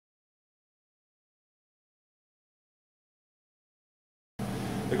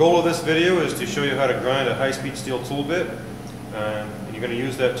The goal of this video is to show you how to grind a high-speed steel tool bit, and you're going to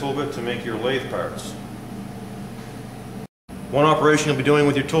use that tool bit to make your lathe parts. One operation you'll be doing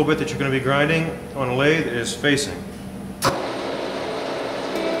with your tool bit that you're going to be grinding on a lathe is facing.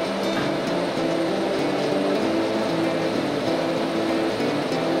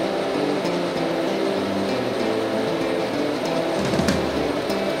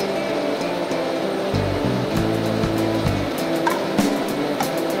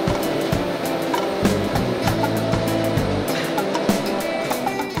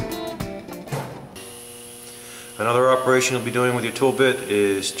 Another operation you'll be doing with your tool bit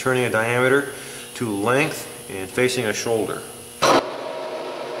is turning a diameter to length and facing a shoulder.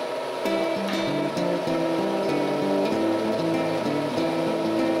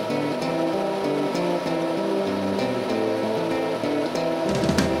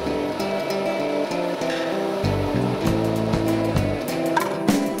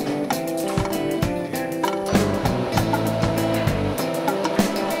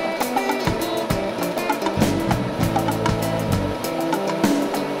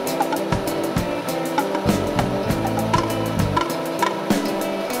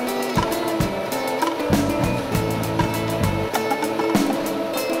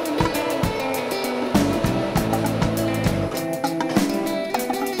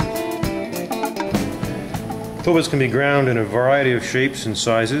 Tool bits can be ground in a variety of shapes and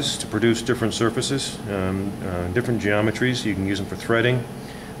sizes to produce different surfaces, different geometries. You can use them for threading,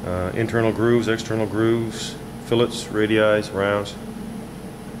 internal grooves, external grooves, fillets, radii, rounds.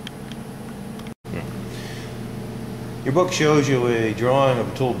 Your book shows you a drawing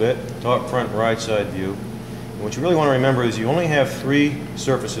of a tool bit, top, front, and right side view. And what you really want to remember is you only have three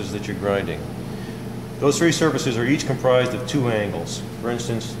surfaces that you're grinding. Those three surfaces are each comprised of two angles. For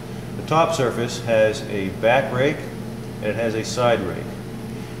instance, the top surface has a back rake and it has a side rake.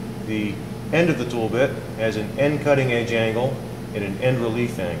 The end of the tool bit has an end cutting edge angle and an end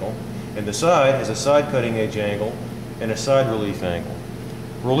relief angle, and the side has a side cutting edge angle and a side relief angle.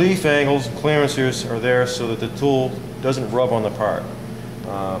 Relief angles and clearancers are there so that the tool doesn't rub on the part.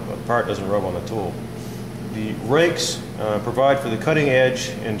 The part doesn't rub on the tool. The rakes provide for the cutting edge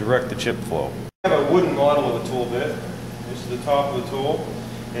and direct the chip flow. I have a wooden model of a tool bit. This is the top of the tool.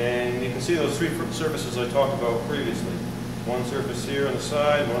 And you can see those three surfaces I talked about previously. One surface here on the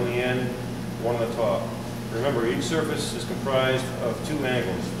side, one on the end, one on the top. Remember, each surface is comprised of two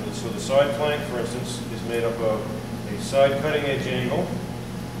angles. So the side plank, for instance, is made up of a side cutting edge angle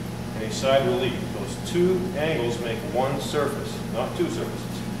and a side relief. Those two angles make one surface, not two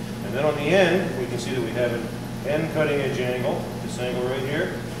surfaces. And then on the end, we can see that we have an end cutting edge angle, this angle right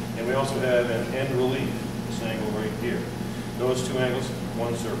here, and we also have an end relief, this angle right here. Those two angles,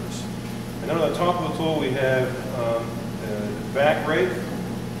 one surface. And then on the top of the tool we have the back rake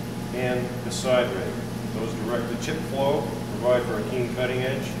and the side rake. Those direct the chip flow, provide for a keen cutting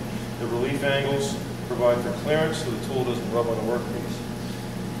edge. The relief angles provide for clearance so the tool doesn't rub on the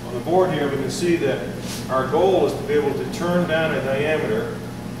workpiece. On the board here we can see that our goal is to be able to turn down a diameter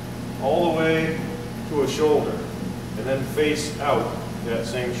all the way to a shoulder and then face out that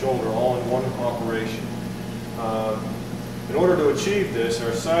same shoulder all in one operation. In order to achieve this,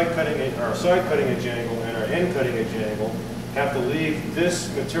 our side cutting edge angle and our end cutting edge angle have to leave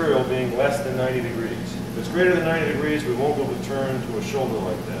this material being less than 90 degrees. If it's greater than 90 degrees, we won't be able to turn to a shoulder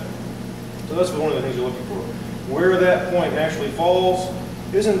like that. So that's one of the things you're looking for. Where that point actually falls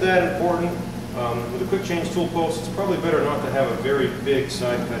isn't that important. With a quick change tool post, it's probably better not to have a very big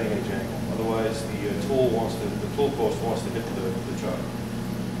side cutting edge angle. Otherwise, the tool post wants to hit the job.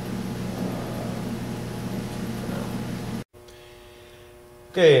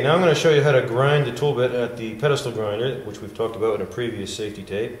 Okay, now I'm going to show you how to grind the tool bit at the pedestal grinder, which we've talked about in a previous safety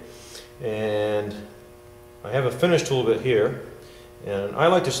tape. And I have a finished tool bit here, and I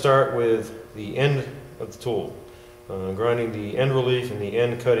like to start with the end of the tool, grinding the end relief and the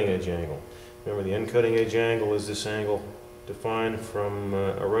end cutting edge angle. Remember, the end cutting edge angle is this angle defined from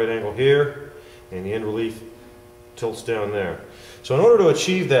a right angle here, and the end relief tilts down there. So in order to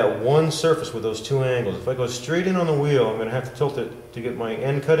achieve that one surface with those two angles, if I go straight in on the wheel, I'm going to have to tilt it to get my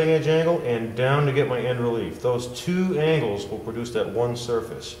end cutting edge angle and down to get my end relief. Those two angles will produce that one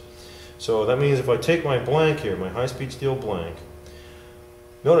surface. So that means if I take my blank here, my high-speed steel blank,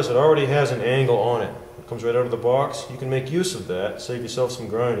 notice it already has an angle on it. It comes right out of the box. You can make use of that, save yourself some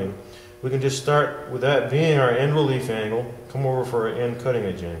grinding. We can just start with that being our end relief angle, come over for our end cutting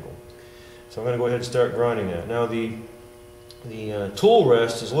edge angle. So I'm going to go ahead and start grinding that. Now the tool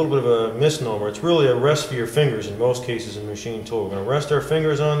rest is a little bit of a misnomer. It's really a rest for your fingers in most cases in machine tool. We're going to rest our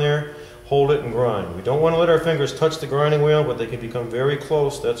fingers on there, hold it and grind. We don't want to let our fingers touch the grinding wheel, but they can become very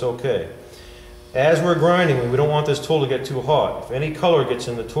close. That's okay. As we're grinding, we don't want this tool to get too hot. If any color gets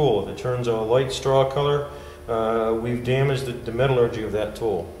in the tool, if it turns a light straw color, we've damaged the metallurgy of that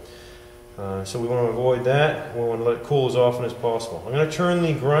tool. So we want to avoid that. We want to let it cool as often as possible. I'm going to turn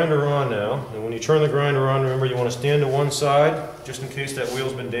the grinder on now, and when you turn the grinder on, remember you want to stand to one side, just in case that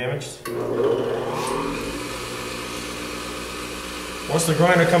wheel's been damaged. Once the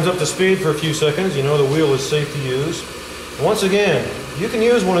grinder comes up to speed for a few seconds, you know the wheel is safe to use. And once again, you can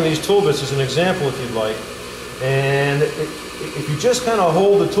use one of these tool bits as an example if you'd like. And if you just kind of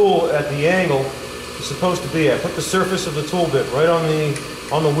hold the tool at the angle it's supposed to be at, put the surface of the tool bit right on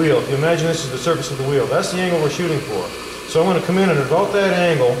the wheel. If you imagine this is the surface of the wheel, that's the angle we're shooting for. So I'm going to come in at about that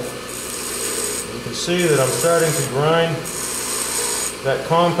angle. You can see that I'm starting to grind that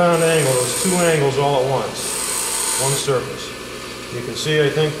compound angle, those two angles all at once, one surface. You can see, I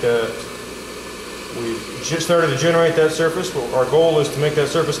think, we've just started to generate that surface. Our goal is to make that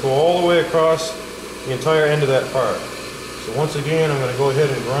surface go all the way across the entire end of that part. So once again, I'm going to go ahead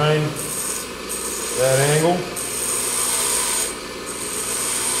and grind that angle.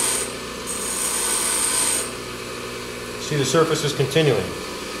 See, the surface is continuing.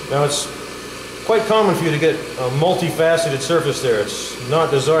 Now, it's quite common for you to get a multifaceted surface there. It's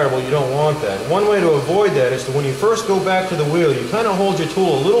not desirable. You don't want that. One way to avoid that is to, when you first go back to the wheel, you kind of hold your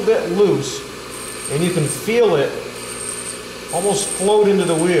tool a little bit loose, and you can feel it almost float into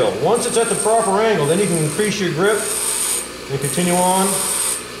the wheel. Once it's at the proper angle, then you can increase your grip and continue on,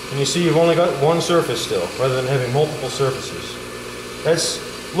 and you see you've only got one surface still, rather than having multiple surfaces. That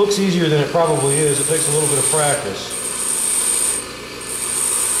looks easier than it probably is. It takes a little bit of practice.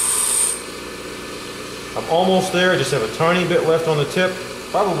 I'm almost there. I just have a tiny bit left on the tip.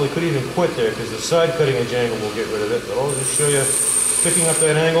 Probably could even quit there because the side cutting edge angle will get rid of it. But I'll just show you picking up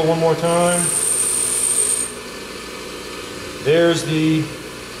that angle one more time. There's the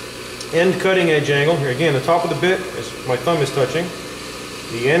end cutting edge angle. Here again, the top of the bit, as my thumb is touching.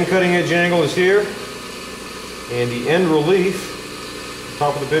 The end cutting edge angle is here. And the end relief, the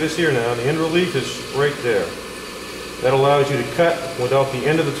top of the bit is here now. The end relief is right there. That allows you to cut without the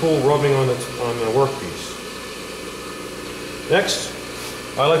end of the tool rubbing on the workpiece. Next,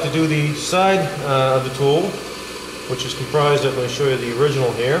 I like to do the side of the tool, which is comprised of, let me show you the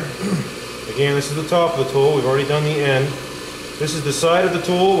original here. Again, this is the top of the tool. We've already done the end. This is the side of the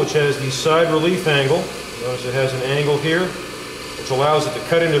tool, which has the side relief angle. Notice it has an angle here, which allows it to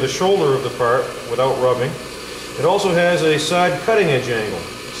cut into the shoulder of the part without rubbing. It also has a side cutting edge angle.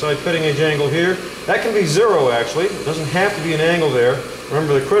 Side cutting edge angle here. That can be 0 actually. It doesn't have to be an angle there.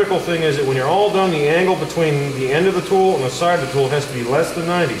 Remember, the critical thing is that when you're all done, the angle between the end of the tool and the side of the tool has to be less than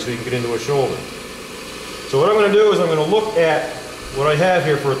 90 so you can get into a shoulder. So what I'm going to do is I'm going to look at what I have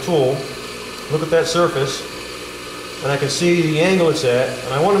here for a tool, look at that surface, and I can see the angle it's at,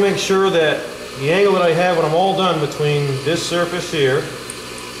 and I want to make sure that the angle that I have when I'm all done between this surface here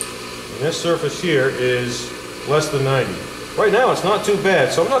and this surface here is less than 90. Right now it's not too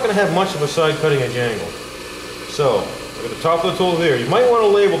bad, so I'm not going to have much of a side cutting edge angle. So, look at the top of the tool here. You might want to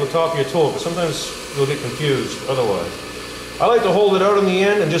label the top of your tool, because sometimes you'll get confused otherwise. I like to hold it out on the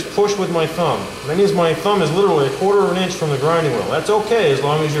end and just push with my thumb. That means my thumb is literally 1/4 of an inch from the grinding wheel. That's okay as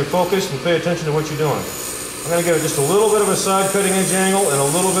long as you're focused and pay attention to what you're doing. I'm going to give it just a little bit of a side cutting edge angle and a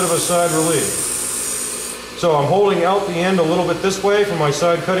little bit of a side relief. So I'm holding out the end a little bit this way for my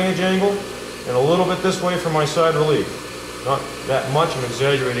side cutting edge angle and a little bit this way for my side relief. Not that much, I'm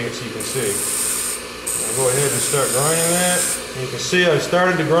exaggerating it so you can see. I'll go ahead and start grinding that. And you can see I've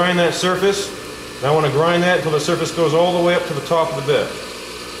started to grind that surface. And I want to grind that until the surface goes all the way up to the top of the bit.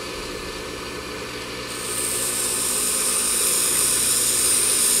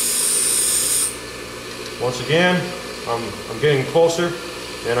 Once again, I'm getting closer,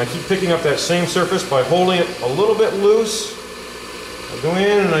 and I keep picking up that same surface by holding it a little bit loose. I go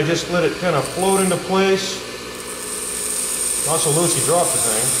in and I just let it kind of float into place. Not so loose you drop the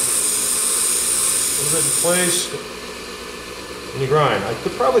thing. Put it in place, and you grind. I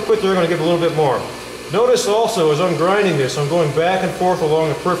could probably quit there. I'm going to give a little bit more. Notice also as I'm grinding this, I'm going back and forth along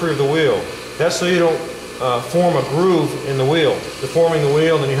the periphery of the wheel. That's so you don't form a groove in the wheel. Deforming the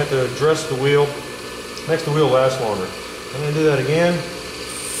wheel, and then you have to address the wheel. Makes the wheel last longer. I'm going to do that again.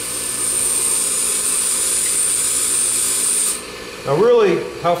 Now really,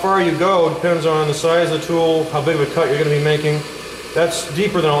 how far you go depends on the size of the tool, how big of a cut you're going to be making. That's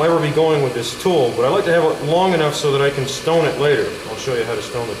deeper than I'll ever be going with this tool, but I like to have it long enough so that I can stone it later. I'll show you how to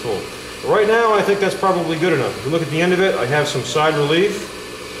stone the tool. But right now, I think that's probably good enough. If you look at the end of it, I have some side relief.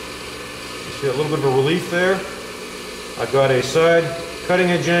 You see a little bit of a relief there. I've got a side cutting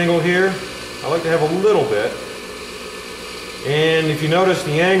edge angle here. I like to have a little bit. And if you notice,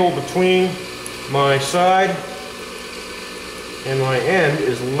 the angle between my side and my end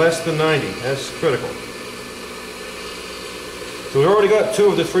is less than 90. That's critical. So we already got 2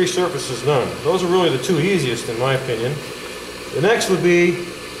 of the 3 surfaces done. Those are really the 2 easiest in my opinion. The next would be,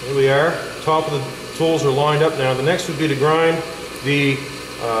 here we are, top of the tools are lined up now. The next would be to grind the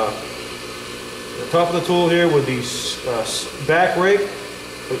top of the tool here with the back rake,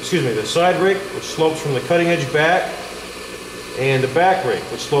 excuse me, the side rake, which slopes from the cutting edge back, and the back rake,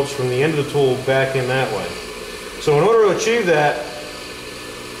 which slopes from the end of the tool back in that way. So in order to achieve that,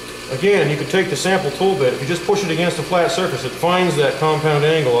 again, you could take the sample tool bit. If you just push it against a flat surface, it finds that compound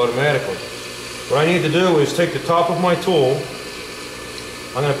angle automatically. What I need to do is take the top of my tool.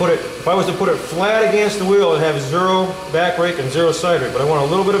 I'm going to put it, if I was to put it flat against the wheel, it'd have 0 back rake and 0 side rake. But I want a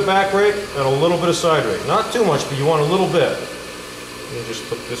little bit of back rake and a little bit of side rake. Not too much, but you want a little bit. Let me just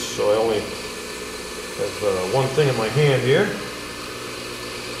put this so I only have one thing in my hand here.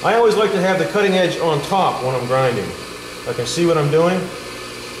 I always like to have the cutting edge on top when I'm grinding. I can see what I'm doing.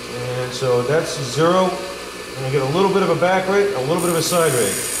 And so that's 0. And I get a little bit of a back rake, a little bit of a side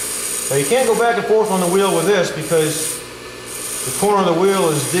rake. Now you can't go back and forth on the wheel with this because the corner of the wheel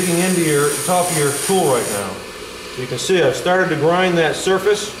is digging into the top of your tool right now. So you can see I've started to grind that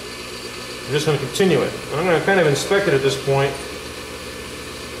surface. I'm just going to continue it. I'm going to kind of inspect it at this point.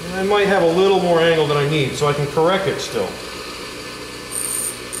 And I might have a little more angle than I need, so I can correct it still.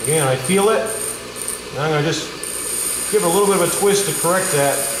 Again, I feel it, and I'm going to just give it a little bit of a twist to correct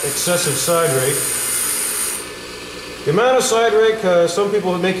that excessive side rake. The amount of side rake, some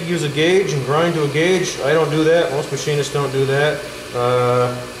people would make you use a gauge and grind to a gauge. I don't do that. Most machinists don't do that.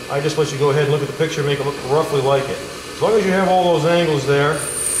 I just let you go ahead and look at the picture and make it look roughly like it. As long as you have all those angles there,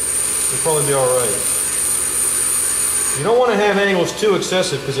 you'll probably be alright. You don't want to have angles too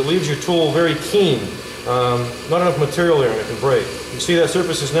excessive because it leaves your tool very keen. Not enough material there and it can break. You see that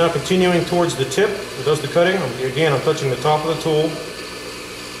surface is now continuing towards the tip that does the cutting. Again, I'm touching the top of the tool.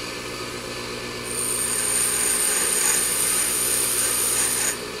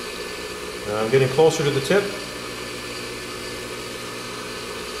 Now I'm getting closer to the tip.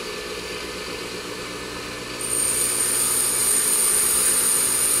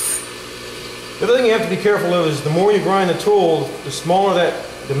 The other thing you have to be careful of is the more you grind the tool, the smaller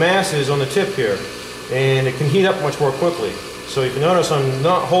the mass is on the tip here. And it can heat up much more quickly. So you can notice I'm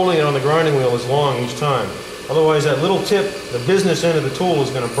not holding it on the grinding wheel as long each time. Otherwise that little tip, the business end of the tool,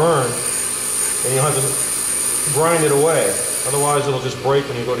 is going to burn and you'll have to grind it away. Otherwise it'll just break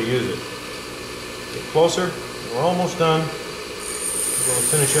when you go to use it. Get closer. We're almost done. We're going to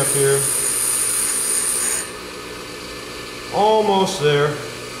finish up here. Almost there.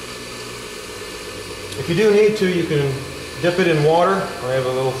 If you do need to, you can dip it in water. I have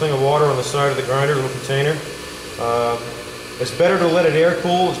a little thing of water on the side of the grinder, a little container. It's better to let it air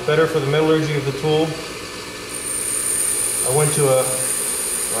cool. It's better for the metallurgy of the tool.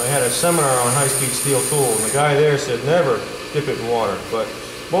 I had a seminar on high-speed steel tool, and the guy there said never dip it in water. But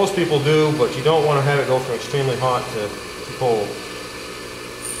most people do, but you don't want to have it go from extremely hot to cold.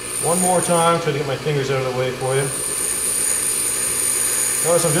 One more time, try to get my fingers out of the way for you.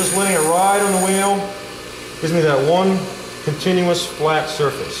 Notice I'm just letting it ride on the wheel. Gives me that one continuous flat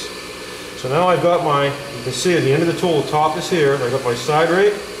surface. So now I've got you can see at the end of the tool, the top is here. I've got my side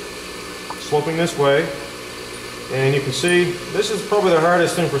rake sloping this way. And you can see, this is probably the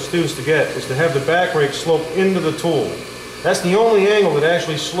hardest thing for students to get, is to have the back rake slope into the tool. That's the only angle that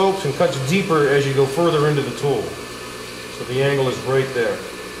actually slopes and cuts deeper as you go further into the tool. So the angle is right there,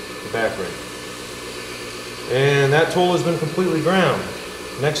 the back rake. And that tool has been completely ground.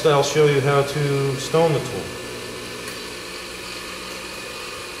 Next I'll show you how to stone the tool.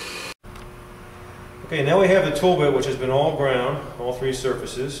 Okay, now we have the tool bit, which has been all ground, all 3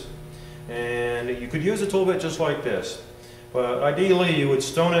 surfaces. And you could use a tool bit just like this. But ideally you would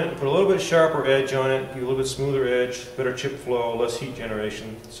stone it and put a little bit sharper edge on it, give a little bit smoother edge, better chip flow, less heat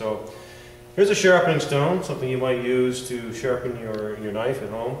generation. So here's a sharpening stone, something you might use to sharpen your knife at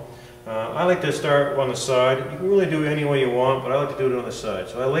home. I like to start on the side. You can really do it any way you want, but I like to do it on the side.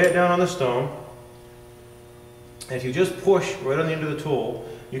 So I lay it down on the stone. And if you just push right on the end of the tool,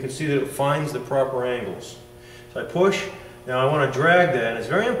 you can see that it finds the proper angles. So I push. Now I want to drag that, and it's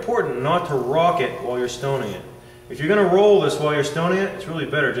very important not to rock it while you're stoning it. If you're going to roll this while you're stoning it, it's really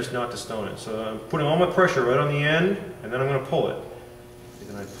better just not to stone it. So I'm putting all my pressure right on the end, and then I'm going to pull it. And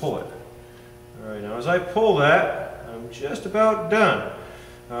then I pull it. Alright, now as I pull that, I'm just about done.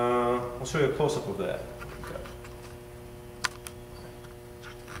 I'll show you a close-up of that. Okay.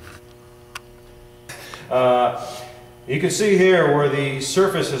 You can see here where the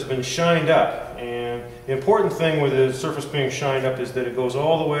surface has been shined up, and the important thing with the surface being shined up is that it goes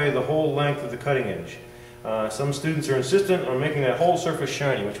all the way the whole length of the cutting edge. Some students are insistent on making that whole surface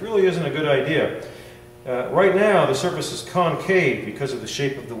shiny, which really isn't a good idea. Right now the surface is concave because of the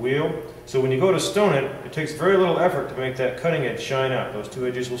shape of the wheel, so when you go to stone it, it takes very little effort to make that cutting edge shine up. Those two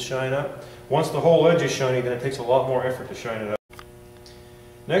edges will shine up. Once the whole edge is shiny, then it takes a lot more effort to shine it up.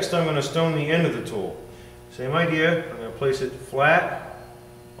 Next, I'm going to stone the end of the tool. Same idea. I'm going to place it flat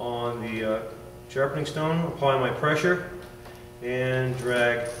on the sharpening stone, apply my pressure, and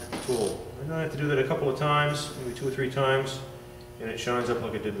drag the tool. I'm going to have to do that a couple of times, maybe 2 or 3 times, and it shines up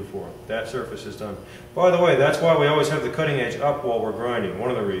like it did before. That surface is done. By the way, that's why we always have the cutting edge up while we're grinding,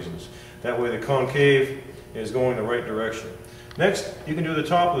 one of the reasons. That way the concave is going the right direction. Next, you can do the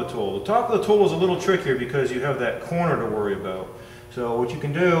top of the tool. The top of the tool is a little trickier because you have that corner to worry about. So what you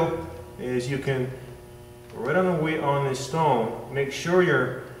can do is you can, right on the weight on this stone, make sure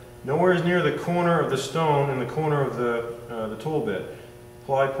you're nowhere near the corner of the stone and the corner of the tool bit.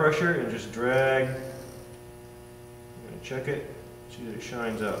 Apply pressure and just drag. I'm going to check it, see that it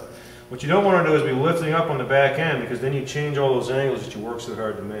shines up. What you don't want to do is be lifting up on the back end, because then you change all those angles that you work so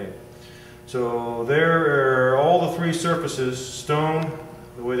hard to make. So there are all the 3 surfaces stoned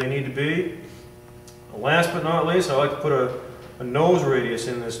the way they need to be. Last but not least, I like to put a nose radius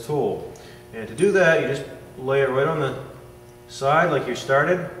in this tool. And to do that, you just lay it right on the side like you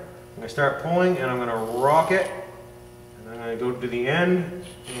started. I'm going to start pulling, and I'm going to rock it. And I'm going to go to the end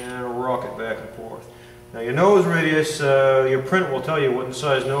and rock it back and forth. Now your nose radius, your print will tell you what the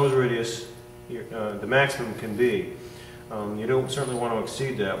size nose radius the maximum can be. You don't certainly want to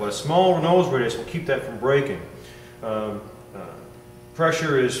exceed that, but a small nose radius will keep that from breaking.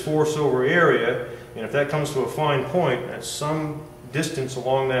 Pressure is force over area, and if that comes to a fine point, at some distance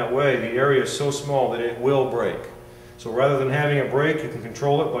along that way, the area is so small that it will break. So rather than having it break, you can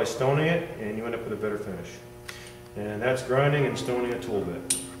control it by stoning it, and you end up with a better finish. And that's grinding and stoning a tool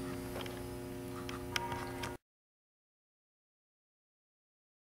bit.